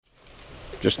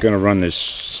just going to run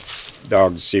this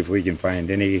dog to see if we can find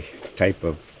any type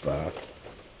of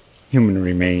human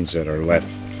remains that are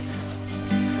left.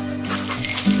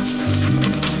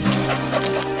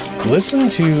 Listen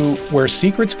to Where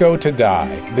Secrets Go to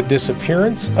Die, The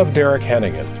Disappearance of Derek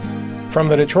Hennigan. From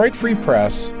the Detroit Free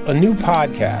Press, a new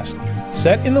podcast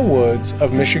set in the woods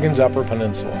of Michigan's Upper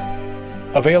Peninsula.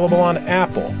 Available on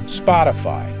Apple,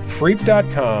 Spotify,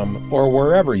 Freep.com, or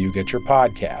wherever you get your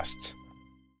podcasts.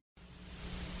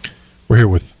 We're here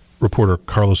with reporter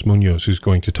Carlos Munoz, who's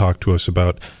going to talk to us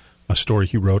about a story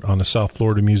he wrote on the South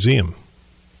Florida Museum.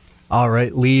 All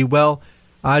right, Lee. Well,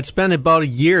 it's been about a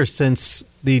year since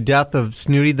the death of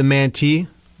Snooty the manatee,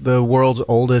 the world's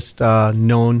oldest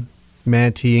known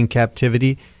manatee in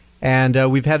captivity.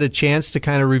 And we've had a chance to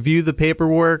kind of review the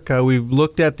paperwork. We've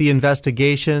looked at the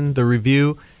investigation, the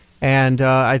review, and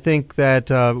I think that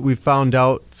we found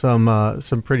out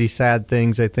some pretty sad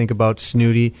things, I think, about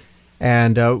Snooty.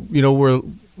 And,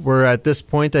 we're at this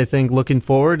point, I think, looking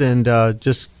forward and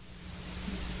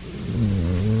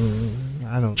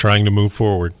trying to move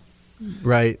forward.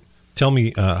 Right. Tell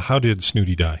me, how did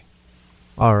Snooty die?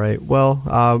 All right. Well,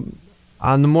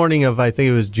 on the morning of, I think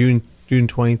it was June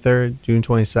 23rd, June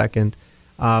 22nd,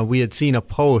 we had seen a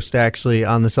post actually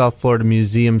on the South Florida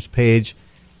Museum's page,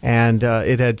 and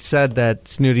it had said that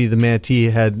Snooty the manatee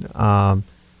had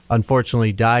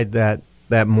unfortunately died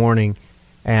that morning,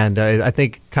 and I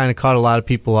think kind of caught a lot of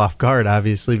people off guard,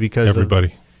 obviously, because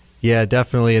everybody. Yeah,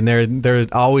 definitely, and there's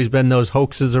always been those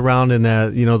hoaxes around, and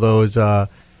those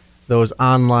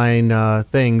online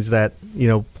things that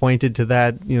pointed to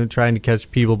that, trying to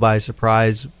catch people by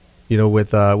surprise,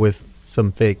 with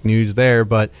some fake news there.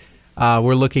 But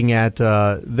we're looking at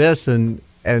this, and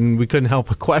we couldn't help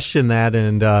but question that.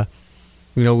 And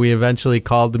we eventually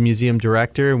called the museum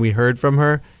director, and we heard from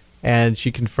her, and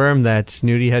she confirmed that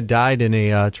Snooty had died in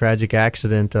a tragic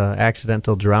accident,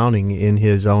 accidental drowning in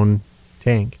his own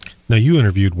tank. Now, you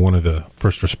interviewed one of the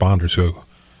first responders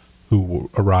who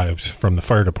arrived from the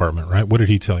fire department, right? What did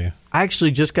he tell you? I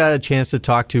actually just got a chance to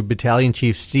talk to Battalion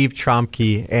Chief Steve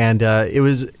Tromke, and it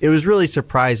was really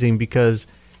surprising because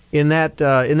in that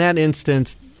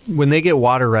instance, when they get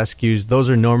water rescues, those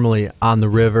are normally on the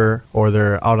river or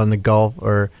they're out on the Gulf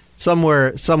or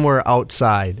somewhere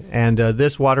outside. And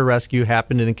this water rescue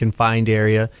happened in a confined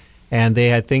area, and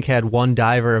they I think had one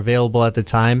diver available at the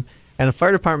time. And the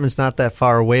fire department's not that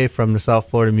far away from the South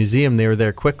Florida Museum. They were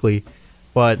there quickly.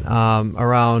 But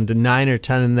around 9 or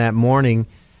 10 in that morning,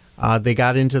 they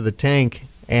got into the tank,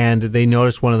 and they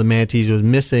noticed one of the manatees was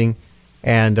missing,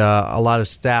 and a lot of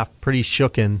staff pretty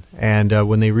shooken. And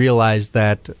when they realized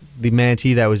that the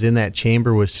manatee that was in that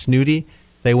chamber was Snooty,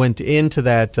 they went into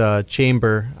that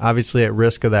chamber, obviously at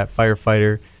risk of that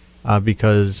firefighter,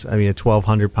 because, a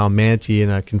 1,200-pound manatee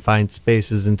in a confined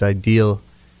space isn't ideal.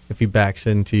 If he backs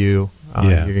into you,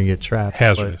 you're going to get trapped.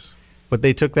 Hazardous. But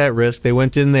they took that risk. They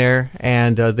went in there,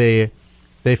 and they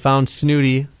found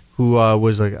Snooty, who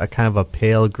was a kind of a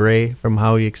pale gray from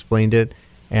how he explained it,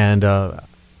 and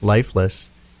lifeless.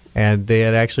 And they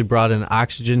had actually brought an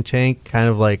oxygen tank, kind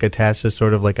of like attached to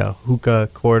sort of like a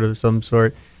hookah cord of some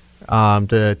sort,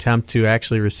 to attempt to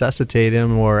actually resuscitate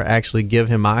him or actually give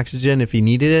him oxygen if he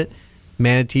needed it.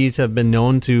 Manatees have been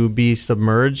known to be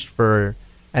submerged for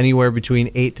anywhere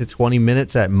between 8 to 20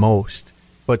 minutes at most.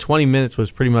 But 20 minutes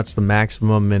was pretty much the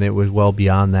maximum, and it was well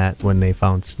beyond that when they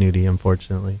found Snooty,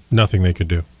 unfortunately. Nothing they could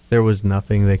do. There was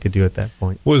nothing they could do at that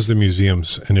point. What was the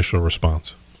museum's initial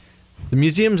response? The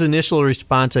museum's initial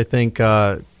response, I think,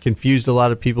 confused a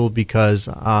lot of people because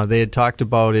they had talked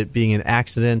about it being an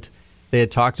accident. They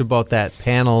had talked about that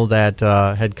panel that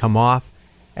had come off,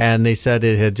 and they said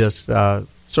it had just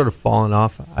sort of fallen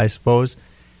off, I suppose.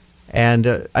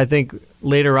 And I think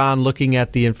later on, looking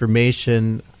at the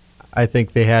information, I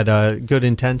think they had good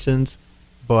intentions,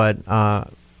 but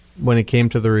when it came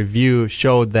to the review,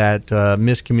 showed that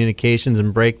miscommunications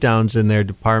and breakdowns in their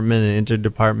department and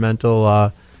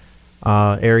interdepartmental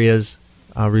areas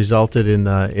resulted in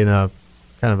a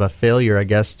kind of a failure, I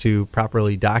guess, to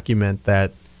properly document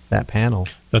that panel.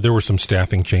 Now, there were some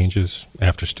staffing changes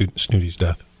after Snooty's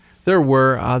death. There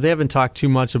were. They haven't talked too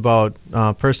much about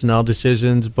personnel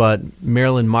decisions, but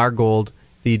Marilyn Margold,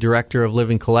 the director of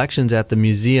living collections at the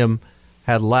museum,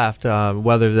 had left.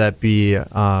 Whether that be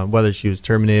whether she was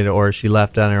terminated or she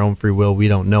left on her own free will, we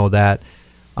don't know that.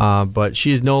 But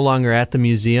she's no longer at the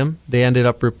museum. They ended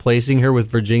up replacing her with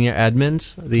Virginia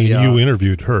Edmonds. You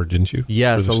interviewed her, didn't you?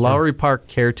 Yes, a Lowry Park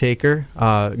caretaker.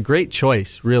 Great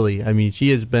choice, really.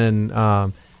 She has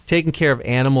been taking care of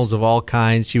animals of all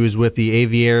kinds. She was with the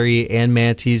aviary and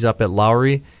manatees up at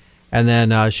Lowry, and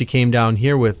then she came down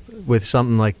here with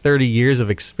something like 30 years of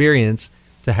experience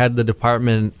to head the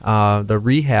department, the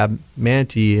rehab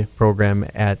manatee program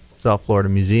at South Florida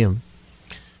Museum.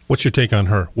 What's your take on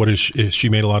her? Has she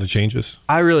made a lot of changes?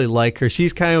 I really like her.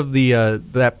 She's kind of the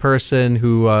that person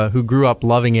who grew up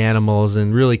loving animals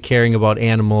and really caring about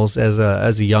animals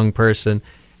as a young person,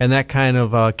 and that kind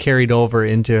of carried over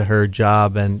into her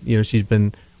job. And she's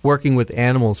been working with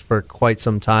animals for quite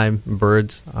some time,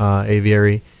 birds,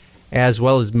 aviary, as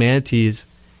well as manatees.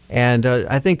 And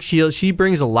I think she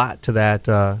brings a lot to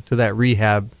that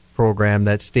rehab program,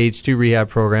 that Stage 2 rehab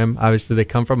program. Obviously, they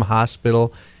come from a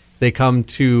hospital. They come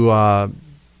to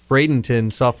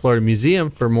Bradenton, South Florida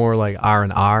Museum for more like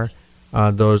R&R.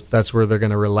 That's where they're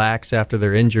going to relax after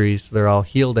their injuries. They're all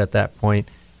healed at that point,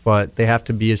 but they have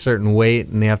to be a certain weight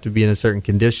and they have to be in a certain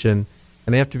condition,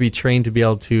 and they have to be trained to be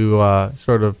able to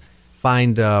sort of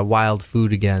find wild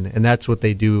food again. And that's what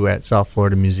they do at South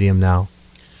Florida Museum now.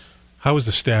 How is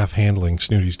the staff handling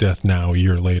Snooty's death now, a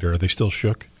year later? Are they still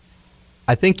shook?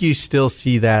 I think you still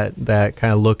see that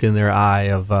kind of look in their eye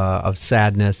of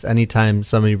sadness anytime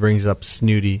somebody brings up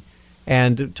Snooty.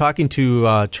 And talking to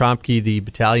Tromke, the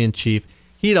battalion chief,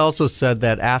 he'd also said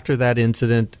that after that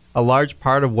incident, a large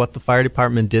part of what the fire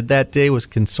department did that day was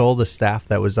console the staff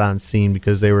that was on scene,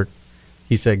 because they were,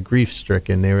 he said,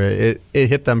 grief-stricken. It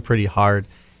hit them pretty hard,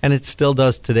 and it still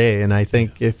does today. And I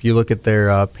think if you look at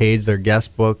their page, their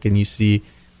guest book, and you see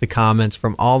the comments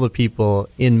from all the people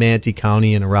in Manatee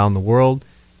County and around the world,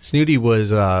 Snooty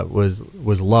was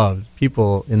loved.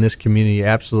 People in this community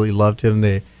absolutely loved him.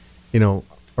 They,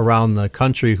 around the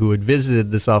country who had visited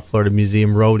the South Florida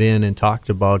Museum wrote in and talked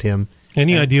about him.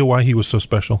 Any idea why he was so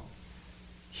special?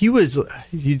 He's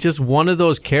just one of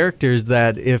those characters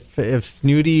that if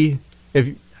Snooty,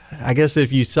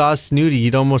 if you saw Snooty,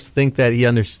 you'd almost think that he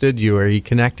understood you or he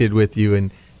connected with you,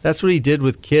 and that's what he did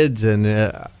with kids.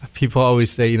 And people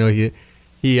always say,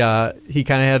 he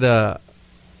kind of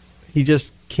he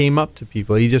just came up to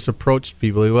people. He just approached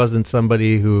people. He wasn't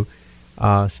somebody who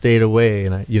stayed away.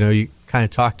 And you kind of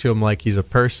talk to him like he's a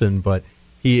person, but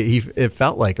it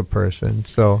felt like a person.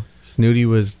 So Snooty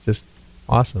was just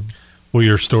awesome. Well,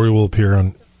 your story will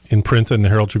appear in print in the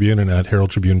Herald Tribune and at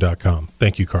heraldtribune.com.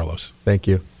 Thank you, Carlos. Thank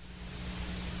you.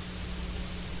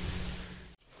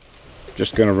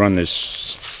 Just going to run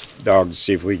this dog to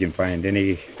see if we can find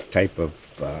any type of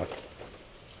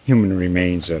human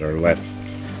remains that are left.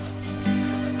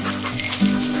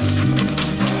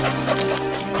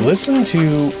 Listen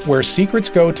to Where Secrets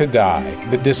Go to Die,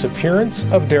 The Disappearance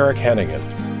of Derek Hennigan.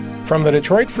 From the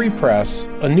Detroit Free Press,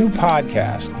 a new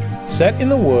podcast set in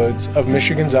the woods of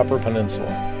Michigan's Upper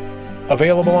Peninsula.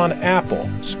 Available on Apple,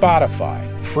 Spotify,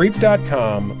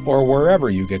 Freep.com, or wherever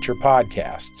you get your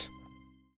podcasts.